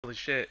Holy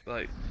shit,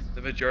 like,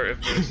 the majority of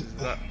voices of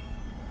that.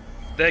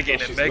 They're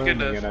getting a mega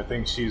nerf. And I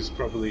think she's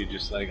probably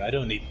just like, I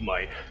don't need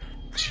my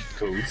cheat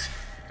codes.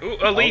 Ooh,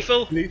 a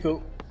lethal! Oh,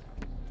 lethal.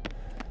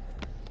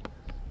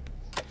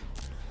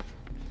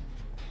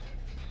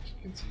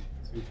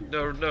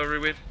 No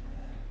ruin.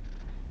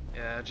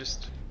 Yeah,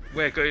 just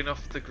we're going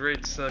off the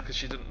grid, so because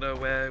she didn't know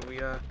where we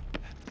are.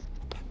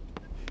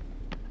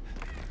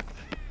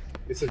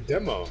 It's a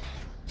demo.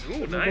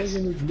 Ooh, nice.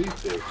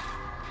 Lethal.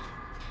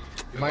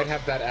 You might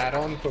have that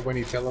add-on for when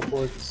he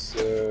teleports.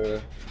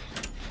 Let's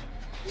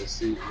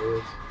see.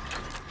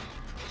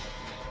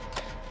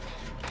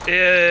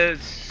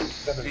 It's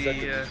 7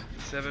 seconds.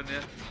 7,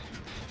 yeah.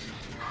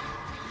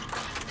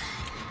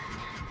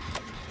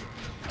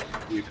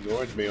 You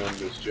ignored me on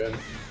this gen. I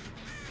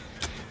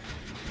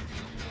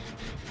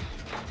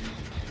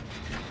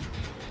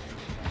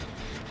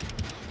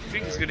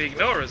think he's going to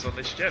ignore us on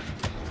this gen.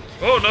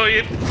 Oh no,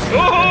 you!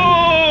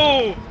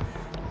 Oh!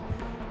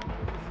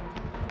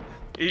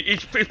 He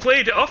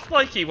played it off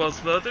like he was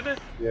though, didn't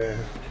he? Yeah.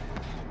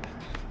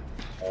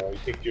 Oh, he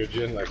kicked your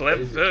gen like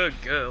clever crazy.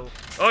 Girl.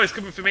 Oh, he's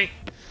coming for me.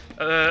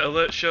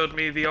 Alert showed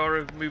me the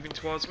aura moving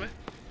towards me.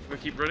 We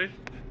keep running.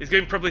 He's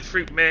going probably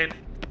through main,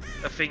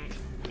 I think.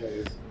 Yeah, he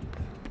is.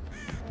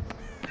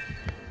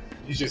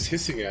 He's just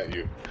hissing at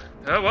you.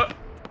 Oh, what?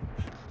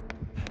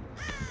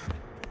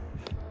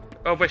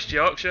 Oh, West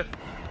Yorkshire.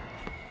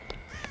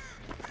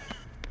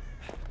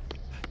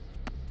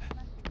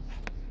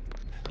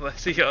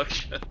 West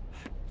Yorkshire.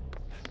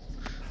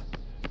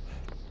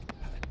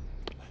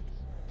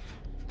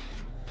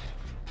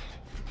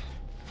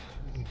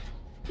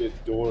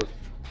 Get door.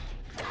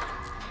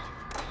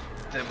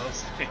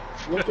 Demos.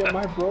 Look at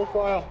my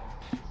profile.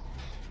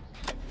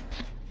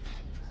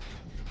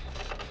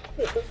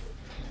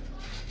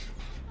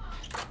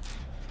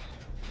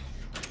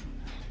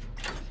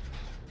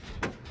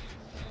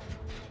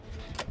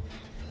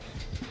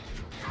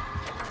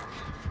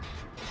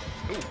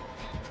 Ooh.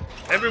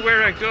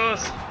 Everywhere I go.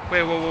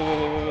 Wait,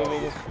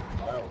 whoa.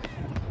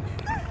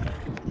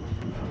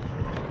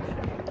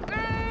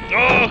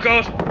 Oh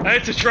god! I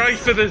had to try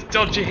for the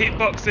dodgy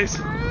hitboxes.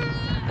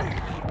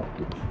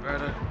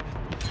 Right.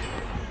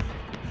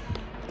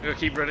 We'll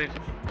keep running.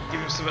 Give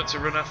him something to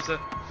run after.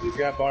 He's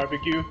got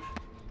barbecue.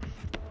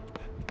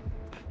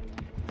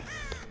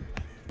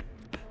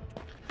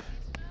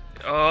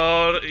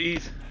 Oh,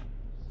 he's.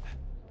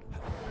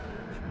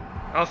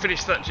 I'll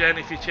finish that gen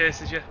if he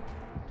chases you.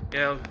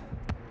 Yeah.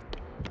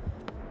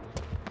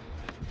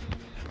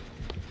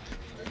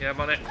 Yeah, I'm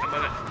on it.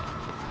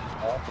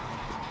 Oh.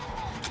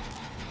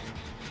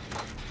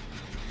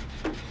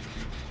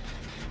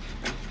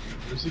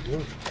 What's he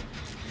doing?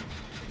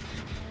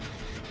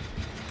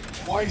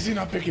 Why is he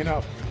not picking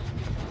up?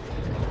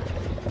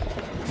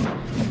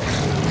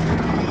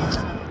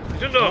 You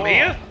don't know I'm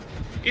here?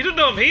 You don't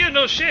know I'm here?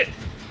 No shit.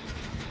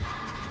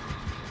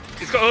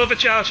 He's got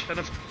overcharge, and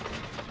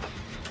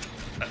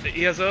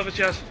he has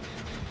overcharge.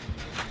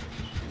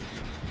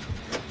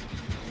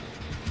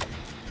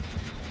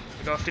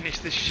 We gotta finish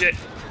this shit.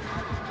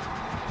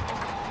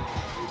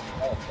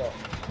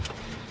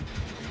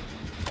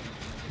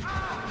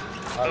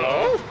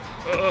 Hello?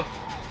 Uh-oh.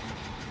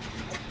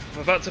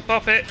 I'm about to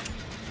pop it.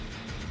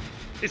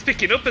 It's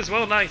picking up as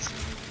well, nice.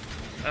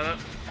 I know.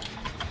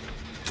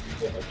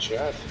 What a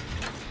chat.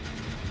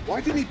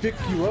 Why did he pick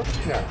you up,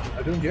 Cat?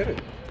 I don't get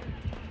it.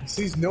 He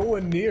sees no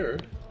one near,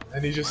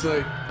 and he just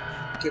like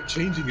kept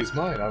changing his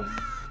mind. I'm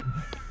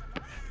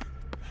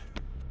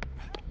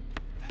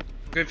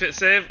Going for the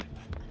save.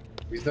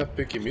 He's not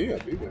picking me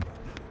up either.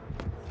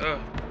 Oh.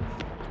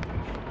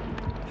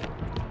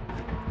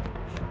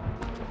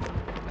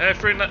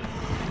 Throwing that.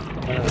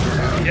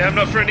 Yeah, I'm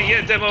not throwing it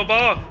yet, demo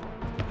bar.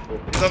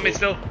 He's on me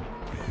still.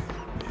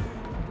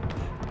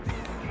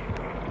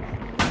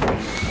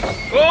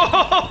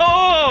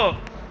 Oh!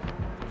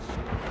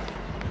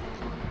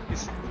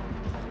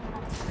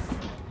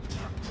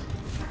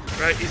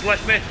 Right, he's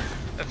left me,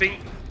 I think.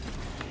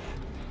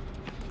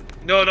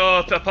 No,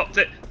 I popped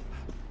it.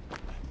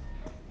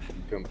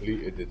 You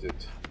completed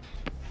it.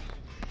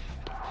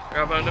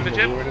 I'm on another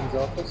gym. Warden's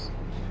office?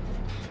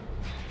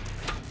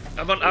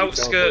 I'm on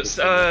outskirts,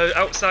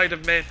 outside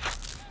of main.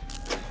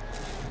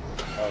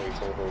 Oh,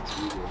 he's over its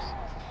videos.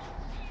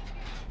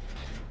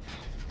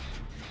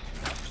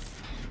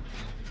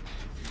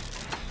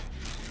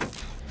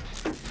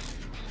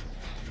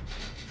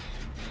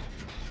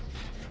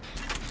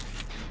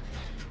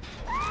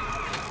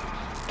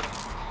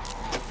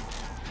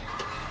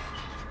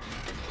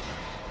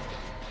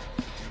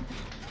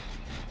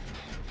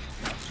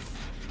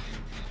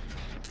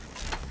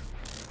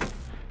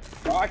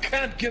 Oh, I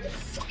can't get a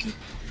fucking...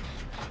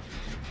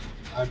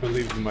 I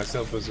believed in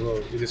myself as well.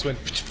 It just went...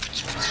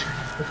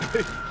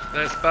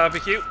 There's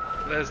barbecue.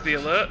 There's the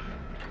alert.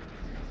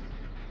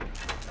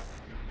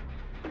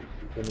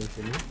 Coming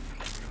for me.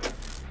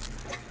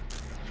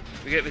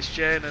 We get this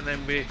gen and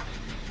then we...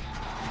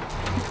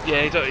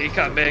 Yeah, he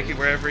can't make it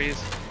wherever he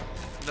is.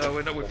 No,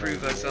 we're not, we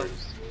proved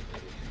ourselves.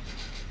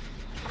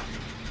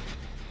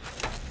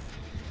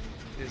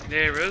 He's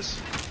near us.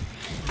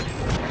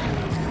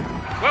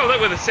 Well, that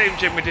were the same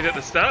gym we did at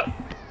the start.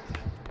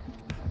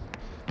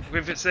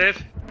 Going for it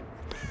safe.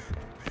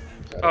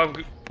 Oh,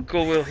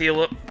 cool, we'll heal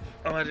up.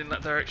 I'm heading in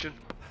that direction.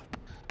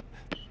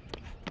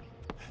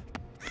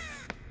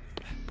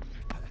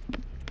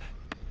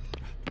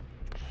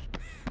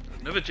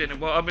 Another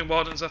gym. I'm in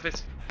Warden's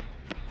office.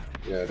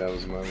 Yeah, that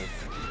was my one.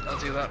 I'll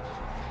do that.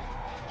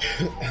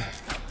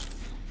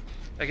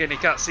 Again, he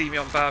can't see me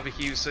on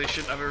barbecue, so he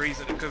shouldn't have a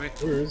reason to come in.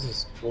 Where is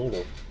this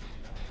portal?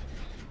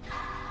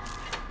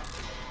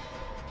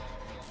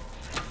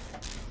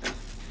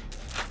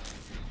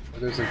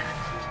 There's a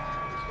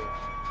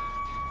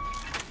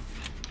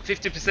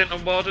 50%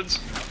 on Wardens.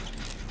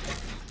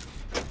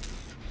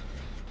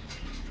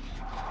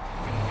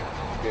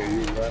 Yeah,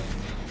 you left.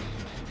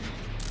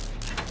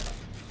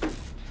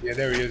 Yeah,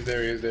 there he is,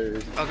 there he is, there he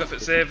is. I'll go for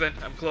it save then.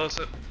 I'm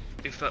closer.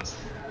 If that's.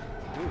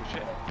 Oh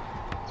shit.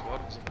 It's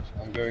Wardens.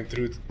 I'm going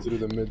through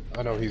the mid.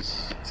 Oh no,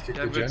 he's kicked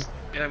the gen.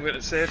 I'm going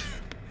to save.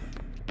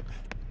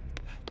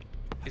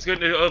 He's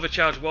going to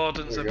overcharge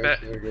Wardens, I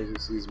bet. There he goes, he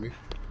sees me.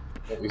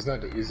 No, he's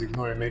not, he's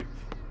ignoring me.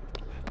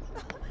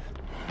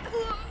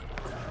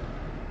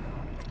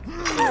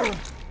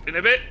 In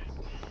a bit.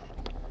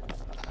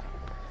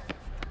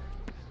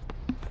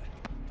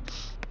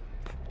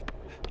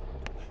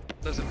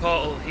 There's a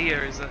portal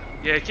here, is there?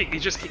 Yeah, he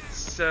just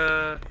kicks.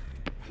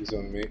 He's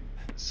on me.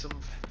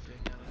 Something.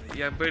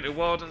 Yeah, I'm going to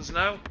Wardens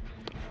now.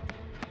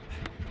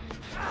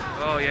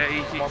 Oh yeah,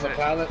 he kicks on the it.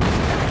 pallet.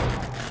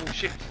 Oh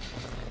shit.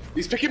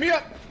 He's picking me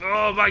up!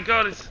 Oh my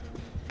god, it's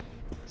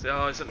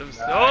at them.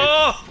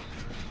 Oh!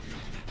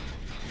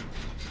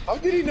 How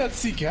did he not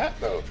see Cat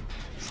though?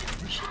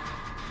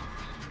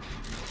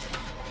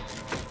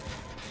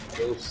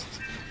 Ghost.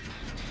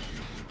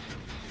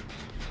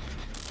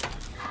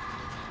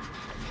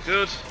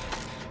 Good.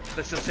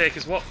 This will take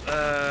us what?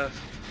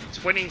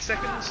 20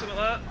 seconds, something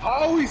like that?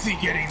 How is he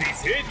getting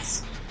these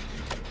hits?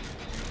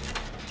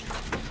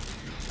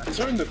 I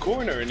turned the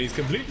corner and he's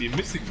completely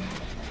missing me.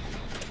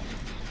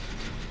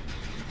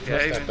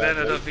 Yeah, even then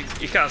I don't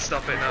think... You can't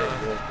stop it now.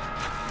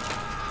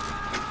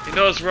 He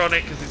knows we're on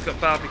it because he's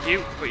got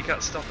barbecue, but you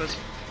can't stop us.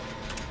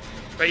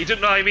 Right, you don't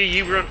know me,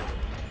 you run.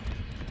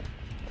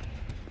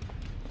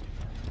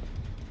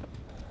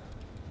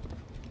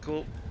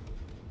 Cool.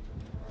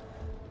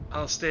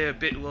 I'll stay a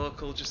bit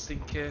local just in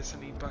case I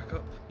need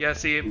backup. Yeah, I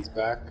see him. He's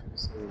back.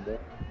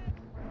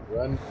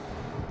 Run.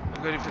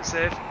 I'm going for it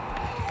safe.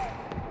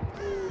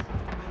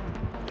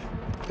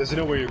 Does he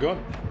know where you're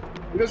going?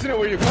 He doesn't know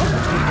where you're going.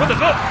 What the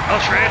fuck?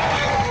 I'll trade.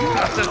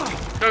 That's it.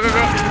 Go, go, go.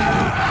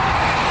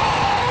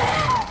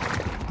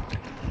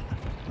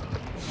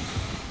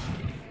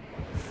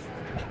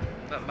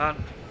 That man.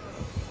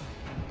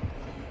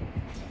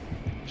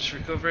 Just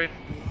recovering.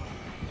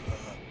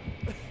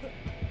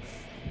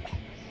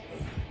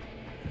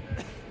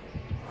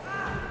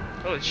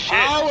 Holy shit.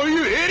 How are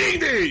you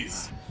hitting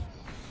these?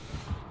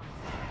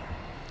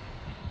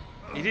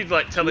 He did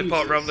like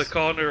teleport around the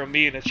corner on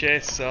me in a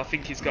chase, so I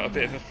think he's got a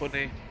bit of a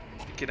funny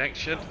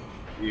connection.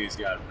 He's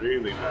got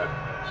really bad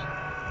connection.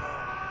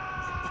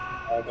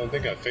 I don't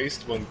think I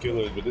faced one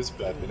killer with this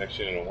bad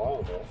connection in a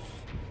while though.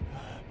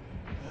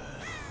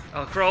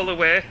 I'll crawl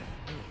away,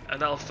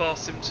 and I'll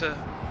force him to...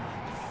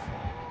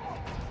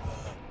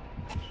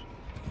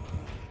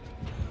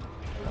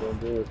 Don't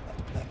do it.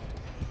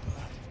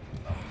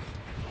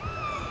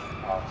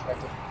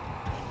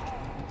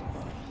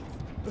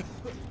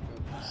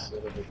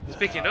 He's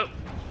picking up.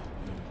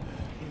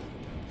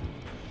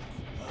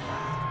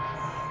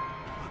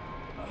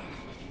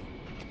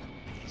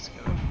 Let's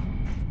go.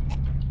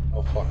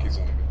 Oh fuck, he's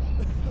on the go.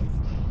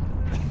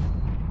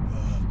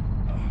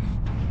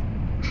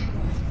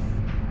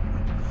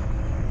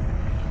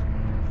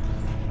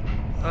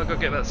 I'll go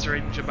get that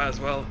syringe, I might as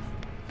well.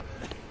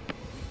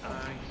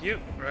 You.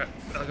 Right,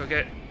 I'll go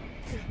get...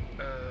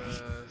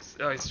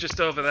 oh, he's just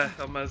over there,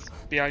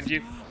 behind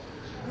you.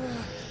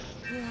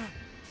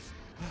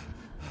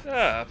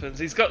 That happens.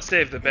 He's got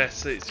save the best,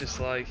 so it's just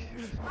like...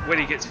 When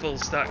he gets full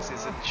stacks,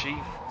 it's a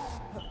cheap.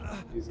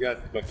 He's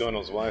got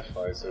McDonald's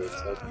Wi-Fi, so it's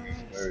helping him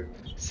very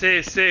much.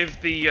 Save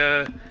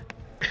the...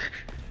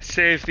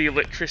 save the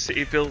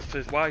electricity bill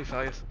for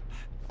Wi-Fi.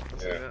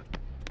 Yeah.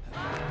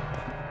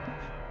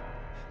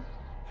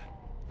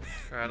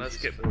 Alright, let's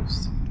get...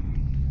 First.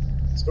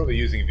 He's probably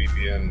using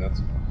VPN, that's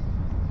why.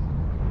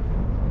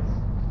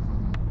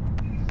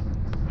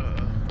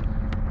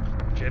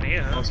 Jenny,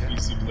 yeah, Most okay.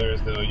 PC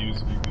players now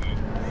use VPN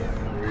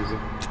for no reason.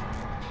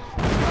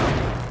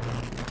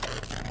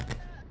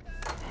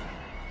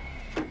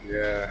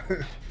 Yeah.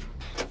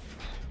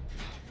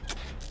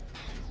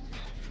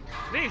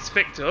 I didn't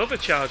expect to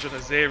overcharge on a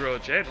 0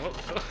 gen, what the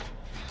fuck?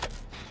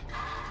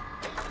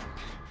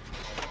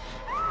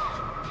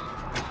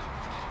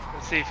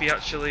 Let's see if he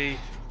actually...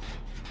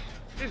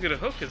 He's gonna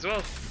hook as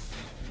well.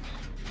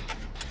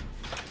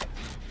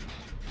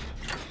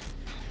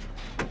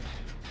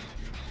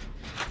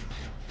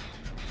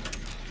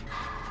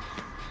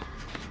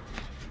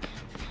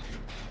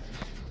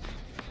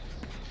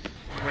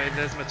 Wait,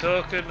 there's my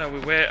token. Now we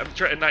wait. I'm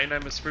trying to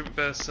 99 my sprint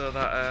burst so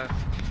that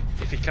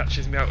If he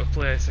catches me out of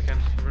place, I can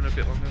run a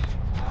bit longer.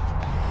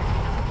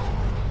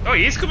 Oh,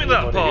 he's coming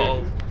that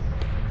portal.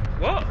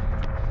 What?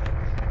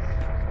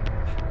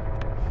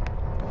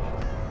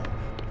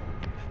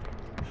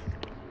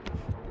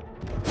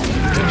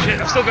 Oh shit!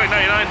 I've still got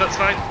 99. That's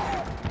fine.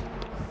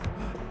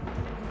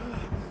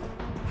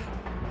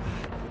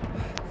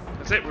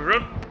 That's it. We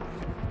run.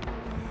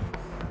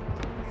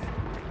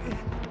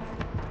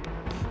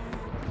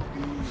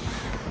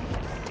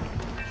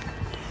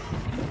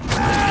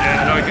 Yeah,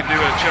 I know I can do a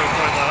choke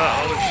point like that.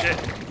 Holy shit.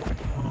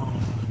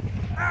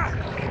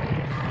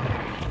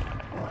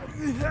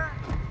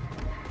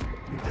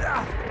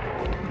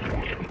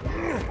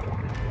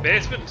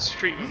 Basement's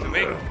treatment for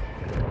me.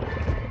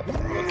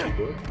 Lucky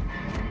boy.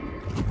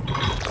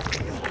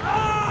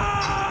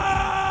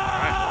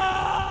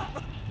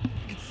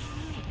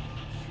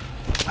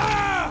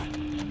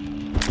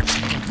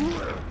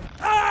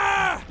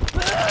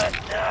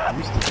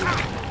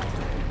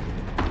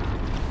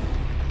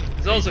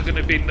 There's also going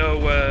to be no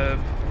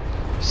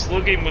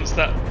slugging once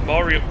that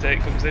Mori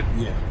update comes in.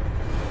 Yeah.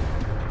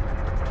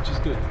 Which is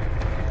good.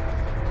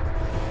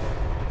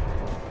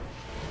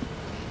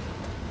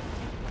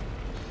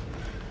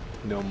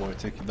 No more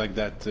taking like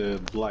that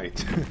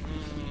blight.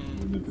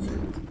 Wouldn't have been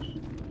able to.